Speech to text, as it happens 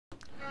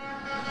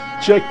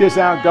Check this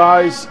out,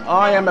 guys.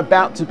 I am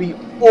about to be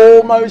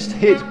almost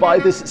hit by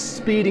this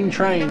speeding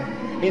train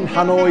in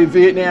Hanoi,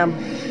 Vietnam.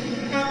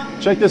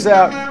 Check this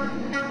out.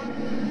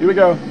 Here we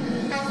go.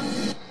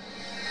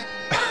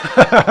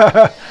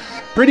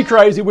 Pretty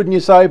crazy, wouldn't you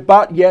say?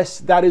 But yes,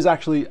 that is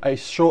actually a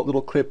short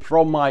little clip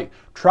from my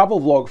travel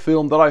vlog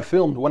film that I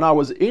filmed when I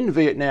was in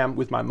Vietnam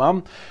with my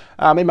mum.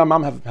 Me and my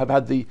mum have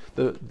had the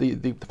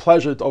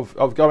pleasure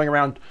of going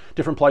around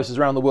different places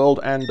around the world,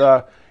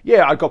 and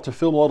yeah, I got to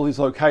film a lot of these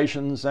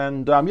locations,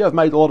 and yeah, I've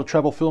made a lot of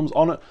travel films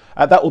on it.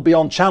 That will be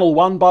on Channel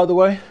 1, by the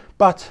way.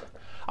 But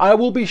I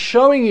will be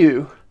showing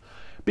you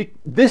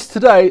this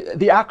today,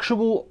 the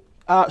actual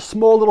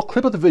small little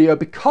clip of the video,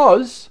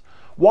 because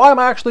why am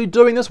I actually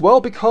doing this? Well,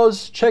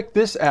 because check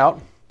this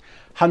out.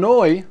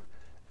 Hanoi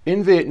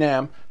in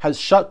Vietnam has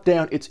shut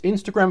down its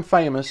Instagram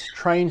famous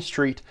train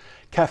street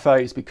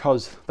cafes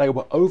because they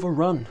were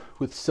overrun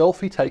with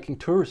selfie-taking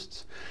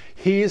tourists.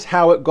 Here's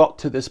how it got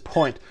to this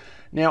point.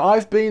 Now,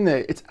 I've been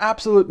there. It's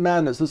absolute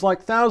madness. There's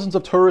like thousands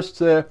of tourists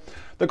there.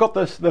 They've got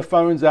their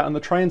phones out and the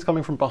train's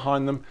coming from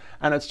behind them.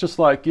 And it's just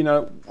like, you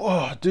know,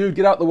 oh, dude,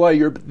 get out the way.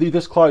 You're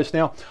this close.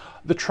 Now,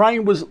 the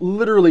train was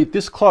literally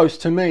this close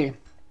to me,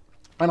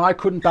 and I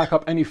couldn't back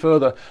up any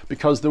further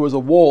because there was a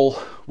wall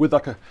with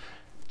like a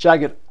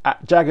jagged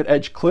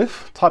edge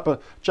cliff type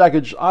of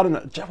jagged, I don't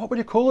know, what would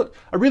you call it?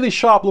 A really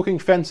sharp looking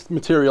fence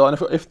material.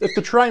 And if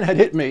the train had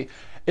hit me,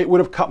 it would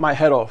have cut my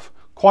head off,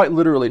 quite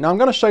literally. Now I'm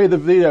going to show you the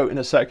video in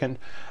a second.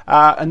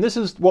 And this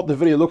is what the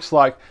video looks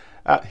like.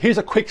 Here's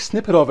a quick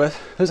snippet of it.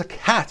 There's a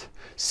cat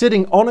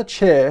sitting on a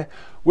chair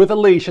with a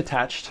leash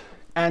attached,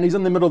 and he's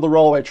in the middle of the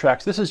railway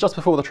tracks. This is just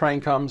before the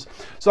train comes.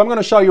 So I'm going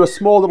to show you a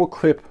small little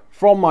clip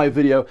from my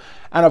video,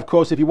 and of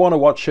course if you want to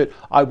watch it,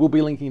 I will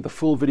be linking the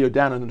full video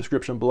down in the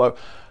description below.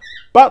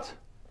 But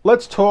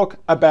let's talk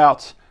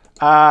about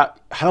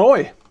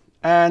Hanoi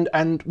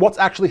and what's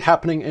actually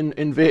happening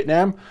in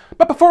Vietnam.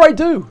 But before I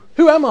do,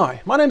 who am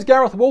I? My name's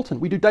Gareth Walton.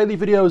 We do daily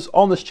videos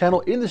on this channel,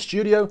 in the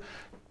studio,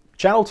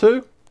 Channel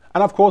 2,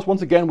 and of course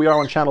once again we are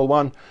on Channel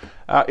 1,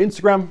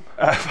 Instagram,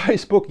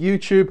 Facebook,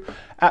 YouTube,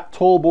 at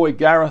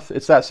TallBoyGareth.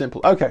 It's that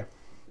simple. Okay,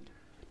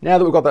 now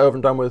that we've got that over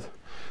and done with,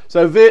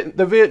 so the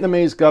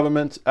Vietnamese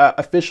government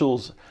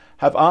officials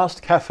have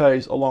asked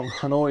cafes along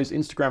Hanoi's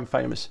Instagram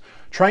famous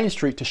train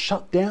street to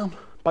shut down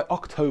by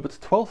October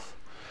 12th.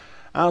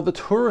 The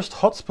tourist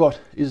hotspot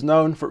is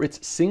known for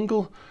its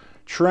single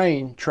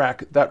train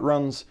track that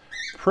runs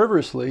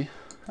perilously,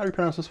 how do you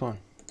pronounce this one?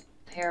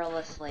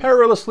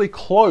 Perilously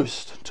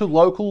close to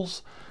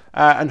locals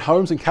and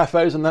homes and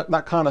cafes and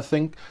that kind of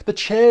thing. The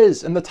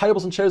chairs and the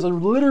tables and chairs are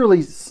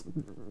literally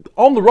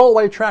on the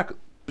railway track.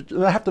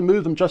 They have to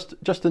move them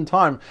just in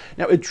time.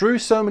 Now, it drew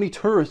so many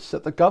tourists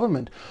that the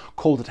government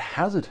called it a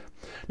hazard,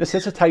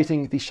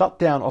 necessitating the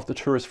shutdown of the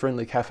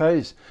tourist-friendly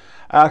cafes.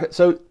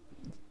 So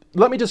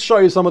let me just show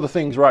you some of the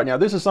things right now.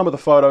 This is some of the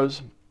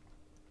photos.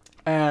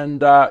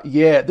 And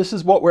yeah, this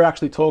is what we're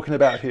actually talking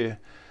about here.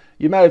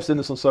 You may have seen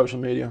this on social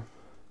media.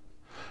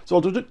 So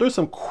I'll do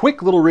some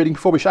quick little reading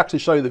before we actually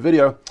show you the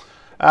video.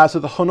 So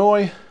the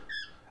Hanoi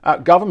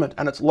government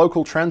and its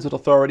local transit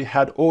authority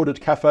had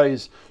ordered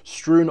cafes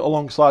strewn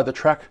alongside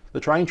the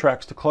train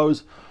tracks to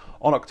close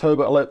on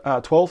October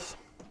 12th,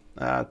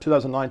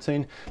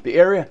 2019. The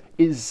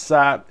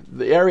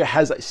area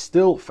has a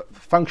still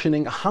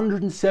functioning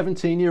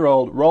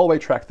 117-year-old railway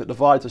track that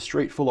divides a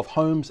street full of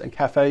homes and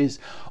cafes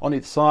on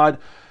each side.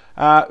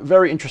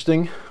 Very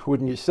interesting,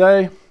 wouldn't you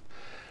say?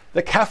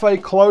 The cafe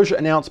closure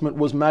announcement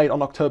was made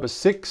on October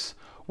 6th,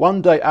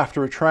 one day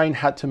after a train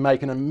had to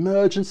make an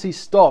emergency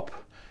stop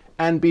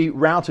and be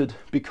routed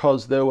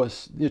because there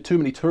was too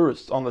many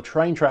tourists on the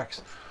train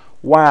tracks.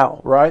 Wow,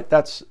 right?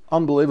 That's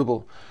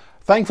unbelievable.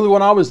 Thankfully,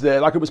 when I was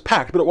there, like, it was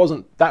packed, but it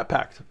wasn't that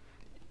packed.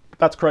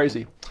 That's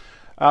crazy.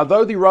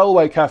 Though the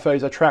railway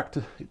cafes attract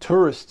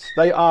tourists,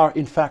 they are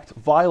in fact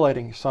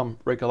violating some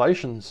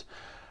regulations.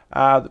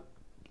 The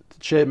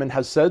chairman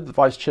has said, the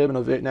vice chairman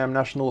of Vietnam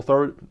National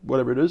Authority,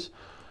 whatever it is,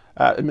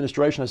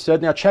 administration has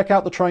said, now check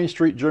out the train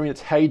street during its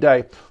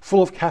heyday,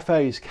 full of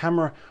cafes,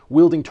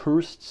 camera-wielding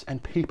tourists,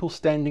 and people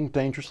standing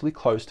dangerously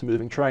close to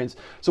moving trains.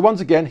 So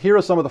once again, here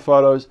are some of the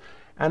photos.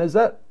 And is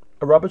that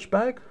a rubbish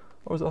bag?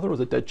 I thought it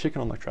was a dead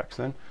chicken on the tracks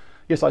then.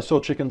 Yes, I saw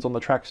chickens on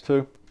the tracks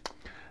too.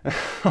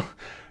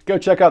 Go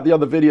check out the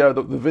other video.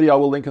 The video I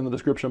will link in the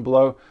description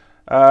below.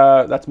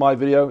 That's my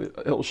video.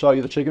 It'll show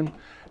you the chicken.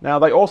 Now,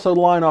 they also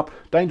line up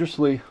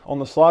dangerously on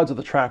the sides of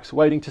the tracks,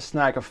 waiting to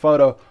snag a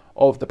photo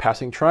of the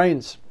passing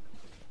trains.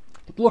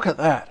 Look at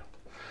that.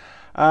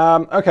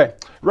 Okay,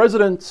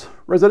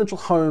 residential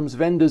homes,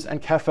 vendors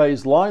and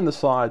cafes line the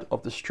side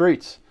of the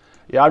streets.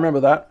 Yeah, I remember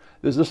that.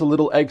 There's just a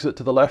little exit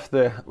to the left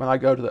there when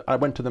I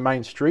went to the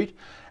main street,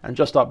 and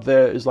just up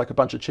there is like a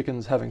bunch of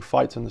chickens having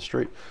fights in the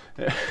street.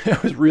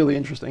 It was really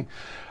interesting.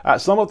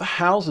 Some of the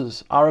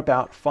houses are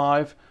about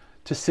 5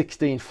 to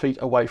 16 feet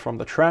away from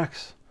the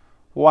tracks.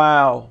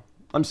 Wow.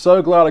 I'm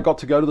so glad I got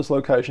to go to this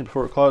location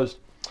before it closed.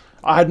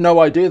 I had no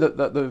idea that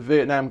the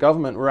Vietnam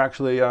government were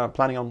actually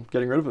planning on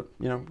getting rid of it,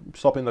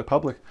 stopping the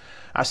public.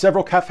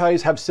 Several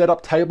cafes have set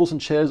up tables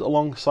and chairs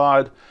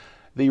alongside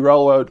the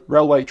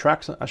railway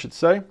tracks, I should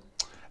say.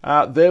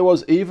 There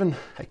was even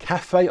a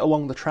cafe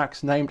along the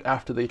tracks named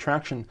after the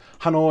attraction,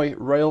 Hanoi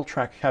Rail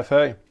Track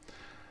Cafe.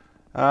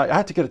 I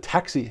had to get a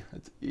taxi.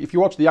 If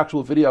you watch the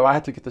actual video, I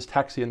had to get this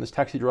taxi, and this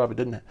taxi driver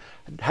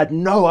had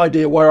no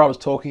idea where I was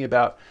talking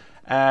about,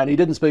 and he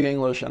didn't speak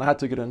English, and I had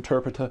to get an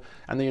interpreter,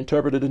 and the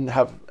interpreter didn't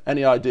have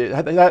any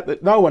idea.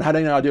 No one had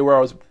any idea where I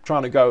was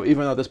trying to go,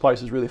 even though this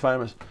place is really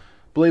famous.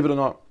 Believe it or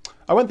not.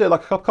 I went there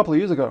like a couple of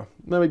years ago,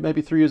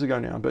 maybe 3 years ago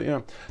now, but you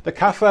know. The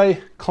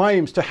cafe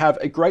claims to have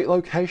a great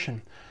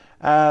location,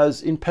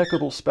 as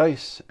impeccable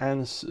space,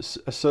 and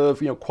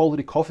serve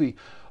quality coffee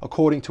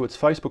according to its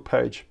Facebook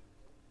page.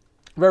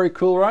 Very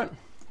cool, right?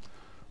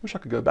 Wish I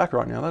could go back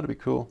right now. That'd be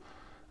cool.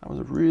 That was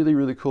a really,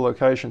 really cool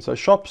location. So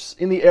shops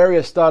in the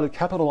area started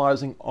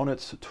capitalizing on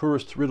its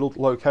tourist-riddled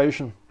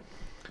location.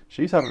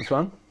 She's having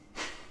fun.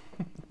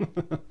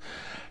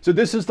 So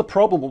this is the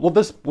problem. Well,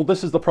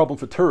 this is the problem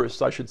for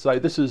tourists, I should say.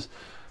 This is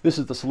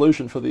the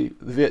solution for the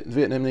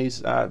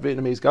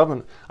Vietnamese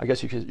government, I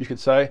guess you could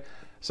say.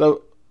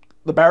 So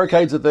the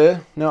barricades are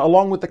there now.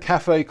 Along with the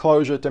cafe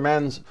closure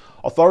demands,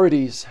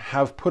 authorities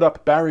have put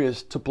up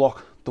barriers to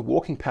block the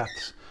walking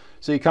paths,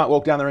 so you can't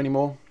walk down there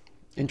anymore.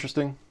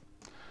 Interesting.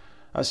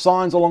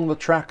 Signs along the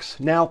tracks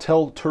now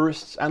tell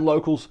tourists and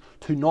locals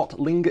to not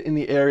linger in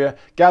the area,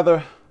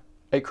 gather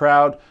a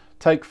crowd,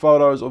 take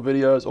photos or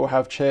videos, or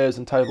have chairs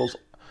and tables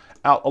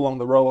out along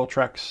the railway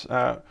tracks.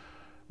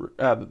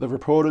 They've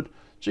reported.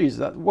 Geez,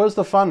 where's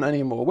the fun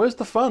anymore? Where's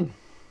the fun?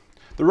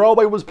 The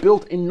railway was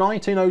built in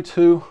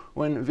 1902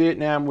 when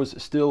Vietnam was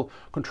still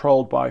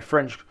controlled by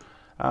French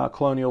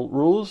colonial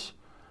rulers.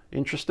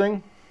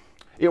 Interesting.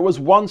 It was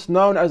once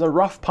known as a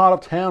rough part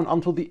of town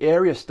until the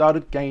area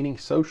started gaining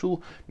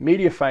social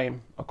media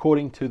fame,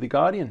 according to The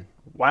Guardian.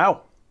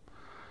 Wow.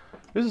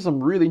 This is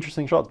some really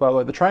interesting shots, by the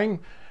way.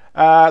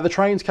 The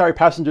trains carry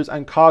passengers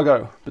and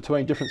cargo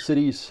between different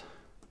cities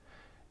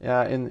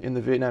in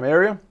the Vietnam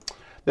area.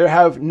 There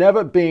have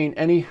never been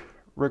any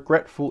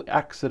regretful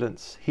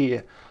accidents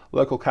here,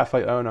 local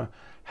cafe owner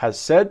has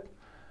said.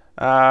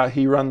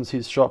 He runs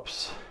his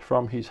shops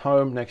from his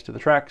home next to the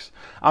tracks.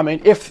 I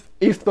mean, if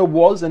there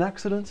was an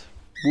accident,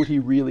 would he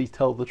really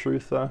tell the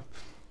truth, though?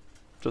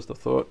 Just a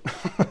thought.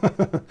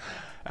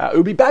 It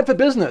would be bad for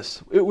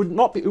business. It would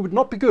not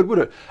be good, would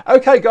it?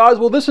 Okay, guys.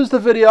 Well, this is the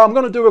video. I'm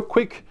going to do a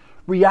quick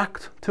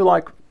react to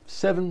like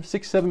 7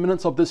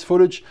 minutes of this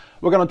footage.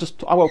 We're going to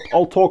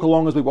I'll talk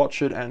along as we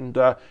watch it, and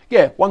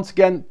yeah. Once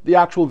again, the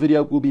actual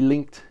video will be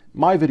linked.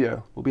 My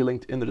video will be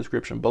linked in the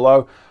description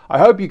below. I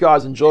hope you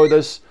guys enjoy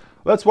this.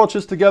 Let's watch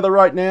this together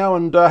right now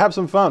and have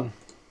some fun.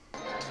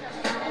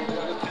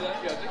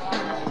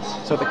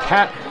 So the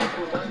cat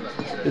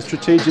is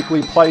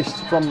strategically placed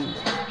from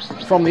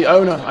the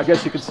owner, I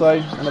guess you could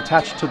say, and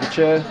attached to the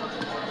chair.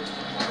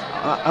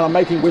 And I'm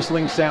making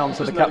whistling sounds,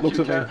 so the cat looks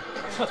at me.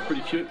 That's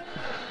pretty cute.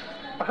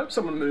 I hope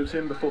someone moves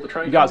in before the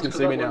train You guys comes,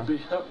 can see me now.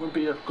 That would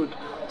be a good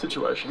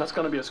situation. That's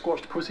going to be a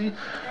squashed pussy,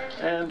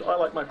 and I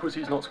like my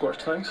pussies not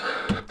squashed, thanks.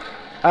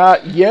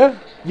 Yeah,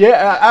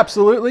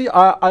 absolutely.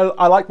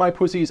 I like my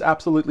pussies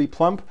absolutely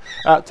plump.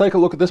 Take a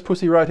look at this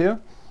pussy right here.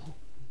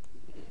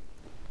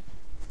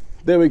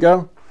 There we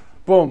go.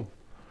 Boom.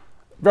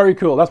 Very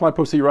cool. That's my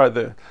pussy right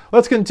there.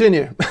 Let's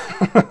continue.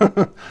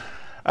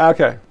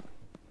 Okay.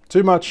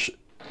 Too much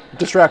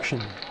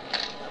distraction.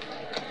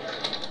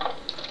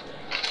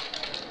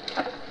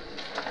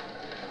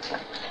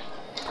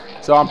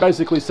 So I'm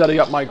basically setting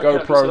up my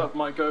GoPro. Set up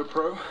my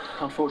GoPro.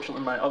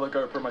 Unfortunately, my other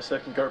GoPro, my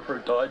second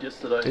GoPro, died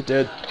yesterday. It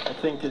did. I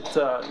think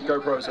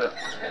GoPros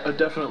are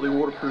definitely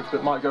waterproof,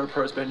 but my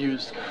GoPro's been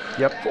used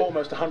for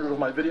almost 100 of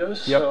my videos.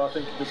 So I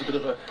think there's a bit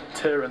of a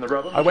tear in the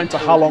rubber. I went to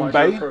Halong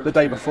Bay the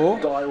day before,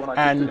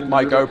 and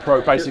my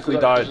GoPro basically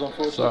died.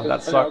 So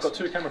that sucks. I've got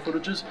 2 camera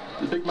footages,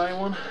 the big main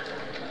one,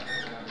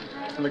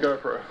 and the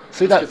GoPro.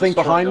 See that thing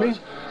behind me?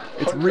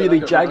 It's really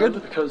jagged.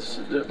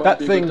 That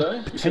thing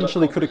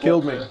potentially could have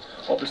killed me.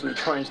 Obviously, the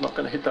train's not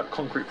going to hit that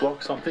concrete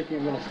block, so I'm thinking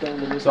I'm going to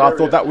stand in this area. So I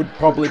thought that would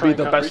probably be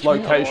the best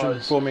location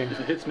for me. If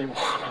it hits me,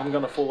 I'm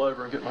going to fall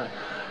over and get my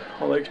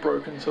legs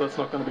broken, so that's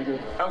not going to be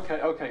good.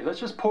 Okay, let's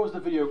just pause the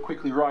video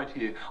quickly right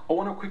here. I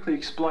want to quickly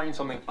explain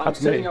something. I'm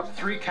setting up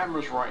 3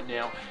 cameras right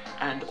now,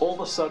 and all of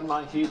a sudden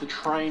I hear the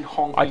train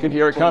honking. I can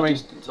hear it coming.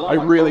 I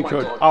really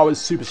could. I was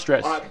super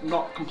stressed. I'm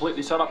not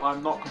completely set up.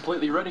 I'm not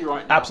completely ready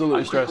right now.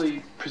 Absolutely stressed. I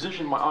quickly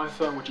position my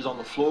iPhone, which is on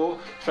the floor,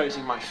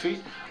 facing my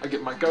feet. I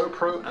get my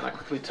GoPro, and I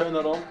quickly turn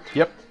that on.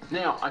 Yep.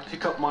 Now I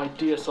pick up my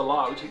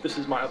DSLR. This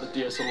is my other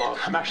DSLR.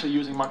 I'm actually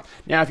using my...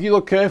 Now, if you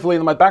look carefully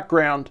in my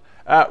background,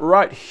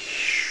 right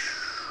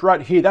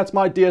here, that's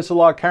my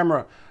DSLR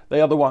camera,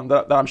 the other one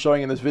that I'm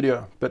showing in this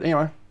video. But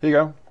anyway, here you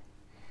go.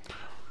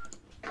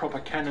 Proper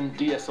Canon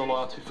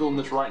DSLR to film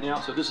this right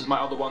now. So this is my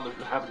other one that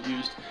I haven't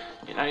used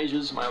in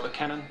ages, my other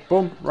Canon.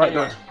 Boom, right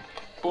there.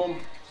 Boom.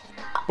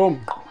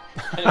 Boom.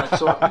 Anyway,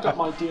 so I picked up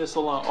my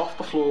DSLR off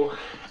the floor,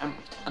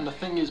 and the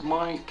thing is,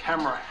 my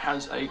camera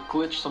has a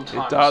glitch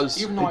sometimes. It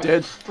does. Even though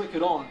I flick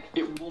it on,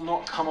 it will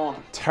not come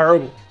on.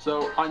 Terrible.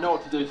 So I know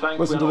what to do. Thankfully,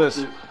 Listen to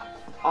this.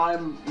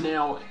 I'm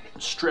now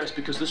stressed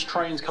because this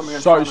train's coming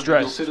in So front of me.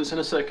 stressed. You'll see this in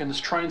a second. This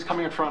train's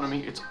coming in front of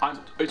me.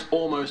 It's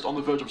almost on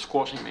the verge of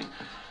squashing me.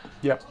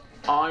 Yep.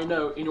 I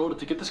know in order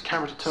to get this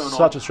camera to turn on,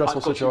 Such a stressful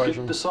I've got situation. to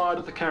get the side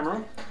of the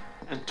camera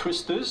and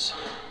twist this,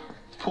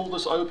 pull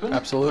this open.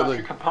 Absolutely.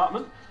 Battery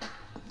compartment.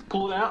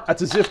 Pull it out.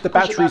 That's as if the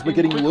push it batteries back were in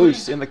getting quickly,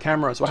 loose in the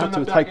camera, so I had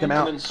turn to that take back them in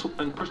out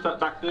and push that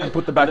back there. and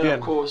put them back and then, in.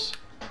 Of course,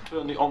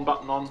 turn the on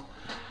button on,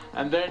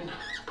 and then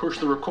push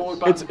the record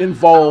button. It's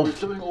involved. I was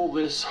doing all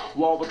this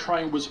while the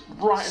train was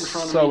right in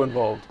front of me. So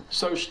involved.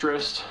 So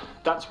stressed.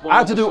 That's one I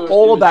had of to the do first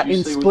all of that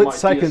images in you see with split my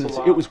seconds.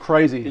 DSLR It was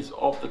crazy. is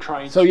of the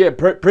train. So yeah,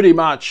 pretty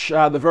much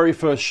the very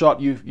first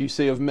shot you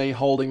see of me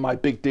holding my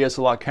big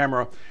DSLR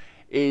camera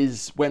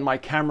is when my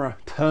camera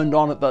turned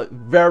on at the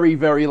very,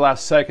 very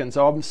last second.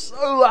 So I'm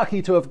so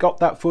lucky to have got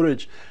that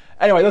footage.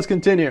 Anyway, let's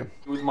continue.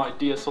 With my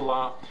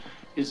DSLR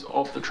is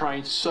of the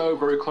train so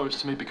very close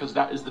to me because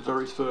that is the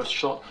very first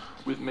shot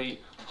with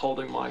me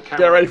holding my camera.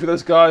 Get ready for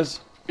this,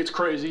 guys. It's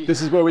crazy.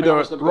 This is where we I do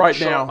almost it, never got right the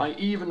shot. now. I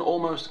even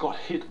almost got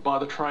hit by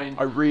the train.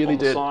 I really on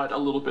the did. side a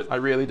little bit. I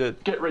really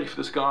did. Get ready for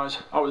this, guys.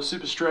 I was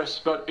super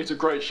stressed, but it's a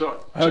great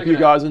shot. I hope you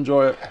guys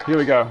enjoy it. Here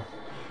we go.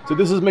 So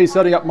this is me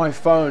setting up my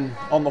phone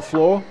on the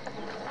floor.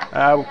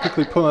 We'll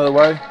quickly pull it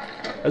away.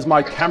 There's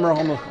my camera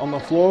on the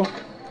floor.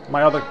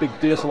 My other big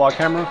DSLR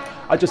camera.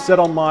 I just set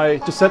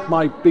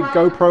my big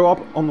GoPro up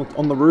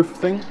on the roof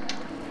thing.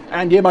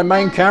 And yeah, my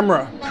main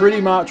camera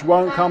pretty much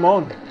won't come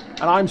on.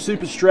 And I'm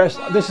super stressed.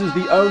 This is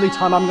the only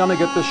time I'm gonna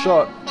get this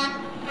shot.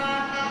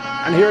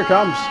 And here it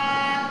comes.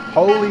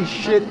 Holy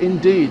shit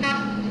indeed.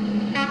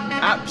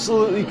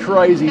 Absolutely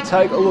crazy.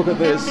 Take a look at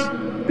this.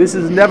 This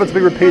is never to be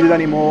repeated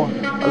anymore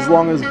as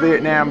long as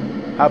Vietnam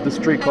have the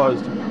street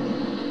closed.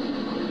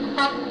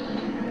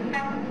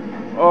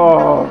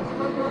 Oh.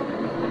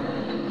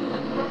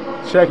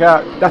 Check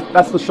out.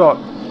 That's the shot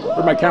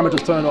where my camera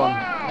just turned on.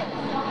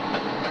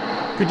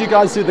 Could you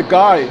guys see the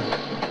guy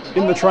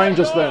in the train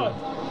just then?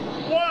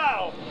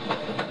 Wow!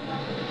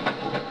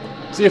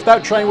 See, if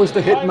that train was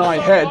to hit my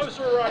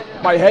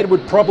head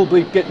would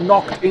probably get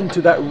knocked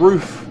into that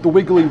roof, the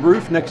wiggly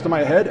roof next to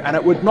my head, and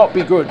it would not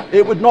be good.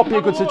 It would not be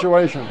a good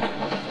situation.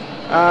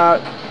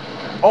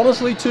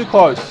 Honestly, too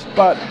close,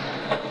 but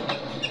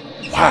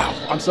wow,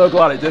 I'm so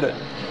glad I did it.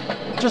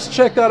 Just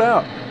check that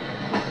out.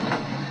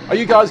 Are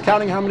you guys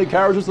counting how many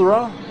carriages there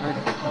are?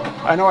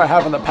 I know I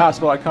have in the past,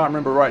 but I can't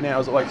remember right now.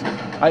 Is it like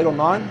 8 or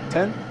 9,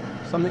 10,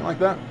 something like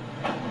that?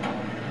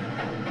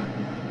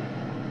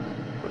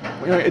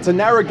 You know, it's a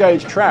narrow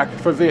gauge track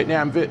for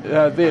Vietnam.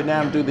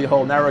 Vietnam do the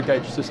whole narrow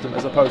gauge system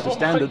as opposed to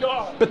standard.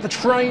 But the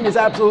train is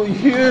absolutely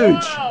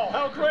huge. Wow,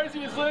 how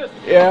crazy is this?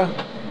 Yeah.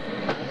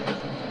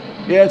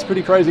 Yeah, it's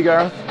pretty crazy,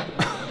 Gareth.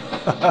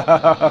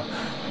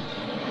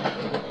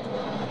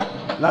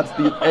 That's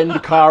the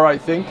end car, I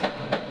think.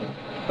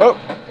 Oh,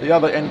 the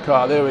other end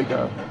car. There we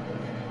go.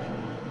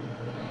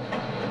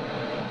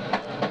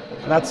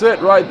 And that's it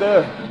right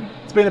there.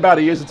 It's been about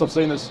a year since I've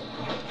seen this.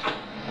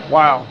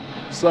 Wow.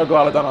 So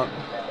glad I've done it.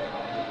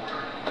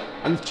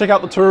 And check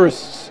out the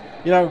tourists,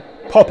 you know,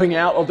 popping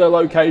out of their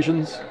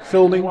locations,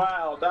 filming.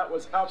 Wow, that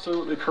was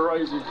absolutely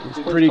crazy. It's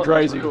pretty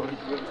crazy.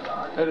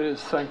 It is,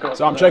 thank God.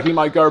 So I'm checking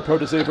my GoPro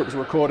to see if it was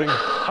recording.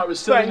 I was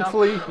setting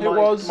Thankfully, up it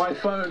was. my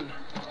phone.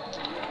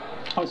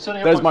 I was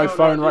setting up There's my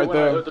phone right when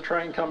I there. heard the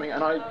train coming,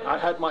 and I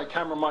had my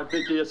camera, my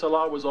big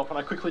DSLR was off, and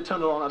I quickly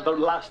turned it on at the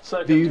last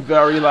second. The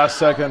very last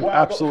second, Wow, I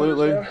got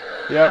absolutely. footage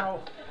there. Yeah. How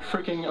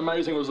freaking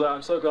amazing was that?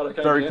 I'm so glad I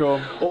came Very here.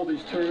 cool. All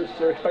these tourists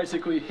are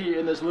basically here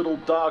in this little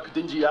dark,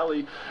 dingy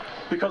alley.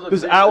 Because of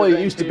This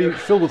alley used to be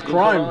filled with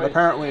crime, Hanoi,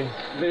 apparently.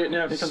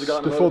 Vietnam, here comes a guy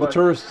on the Before the motorbike.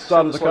 tourists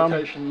started to Seen this come.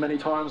 location many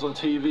times on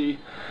TV,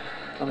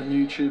 and on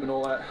YouTube and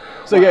all that.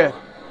 So Wow. yeah,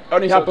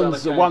 only So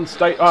happens glad I one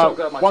state. so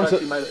glad my Once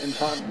taxi it made it in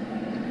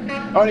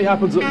time. only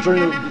happens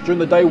during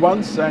the day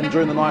once and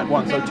during the night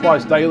once, so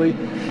twice daily.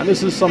 And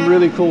this is some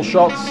really cool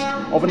shots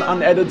of an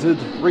unedited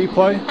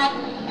replay.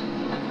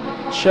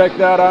 Check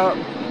that out.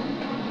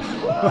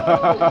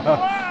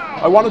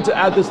 I wanted to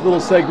add this little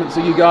segment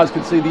so you guys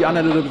could see the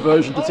unedited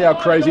version to see how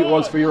crazy it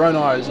was for your own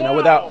eyes, you know,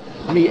 without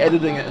me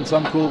editing it in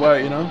some cool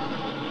way, you know.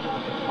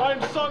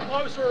 I'm so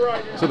closer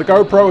right now. So the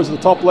GoPro is the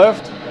top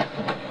left,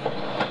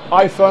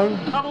 iPhone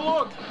Have a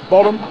look.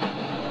 bottom,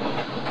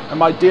 and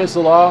my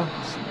DSLR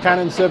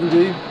Canon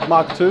 7D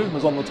Mark II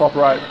was on the top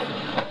right.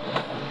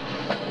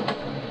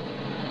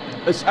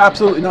 It's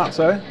absolutely nuts,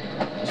 eh?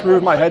 Just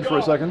move my head for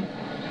a second.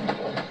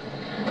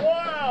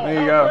 Wow. There you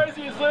how go.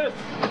 crazy is this?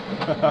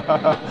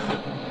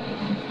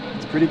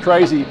 It's pretty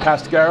crazy,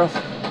 past Gareth.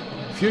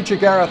 Future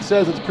Gareth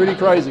says it's pretty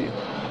crazy.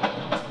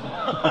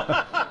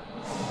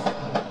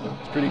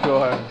 It's pretty cool,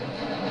 hey?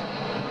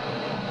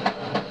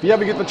 If you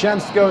ever get the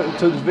chance to go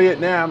to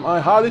Vietnam, I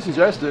highly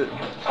suggest it.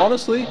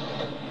 Honestly,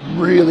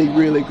 really,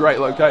 really great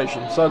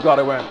location. So glad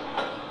I went.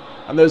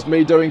 And there's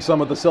me doing some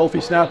of the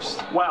selfie snaps.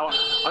 Wow.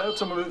 I hope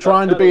someone moved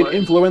Trying that to be an away.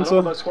 influencer. I don't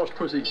want no squashed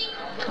pussy.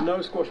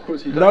 No squashed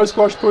pussy. No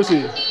squashed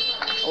pussy.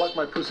 I like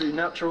my pussy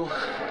natural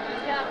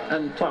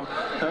and plump.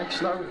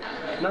 Thanks.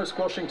 No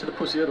squashing to the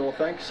pussy at all.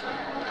 Thanks.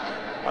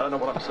 I don't know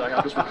what I'm saying.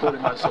 I'm just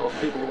recording myself.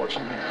 People are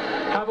watching me.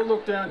 Have a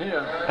look down here.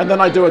 And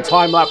then I do a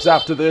time lapse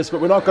after this, but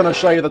we're not going to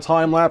show you the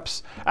time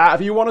lapse.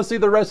 If you want to see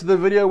the rest of the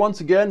video, once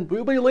again,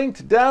 we'll be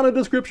linked down in the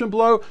description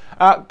below.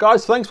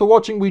 Guys, thanks for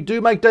watching. We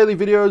do make daily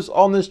videos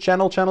on this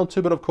channel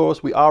 2, but of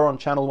course we are on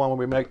channel 1 where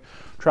we make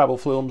travel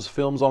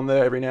films on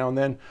there every now and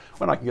then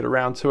when I can get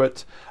around to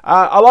it.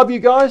 I love you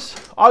guys.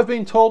 I've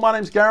been told. My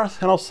name's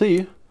Gareth, and I'll see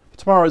you for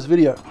tomorrow's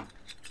video.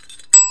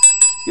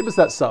 Give us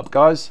that sub,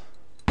 guys.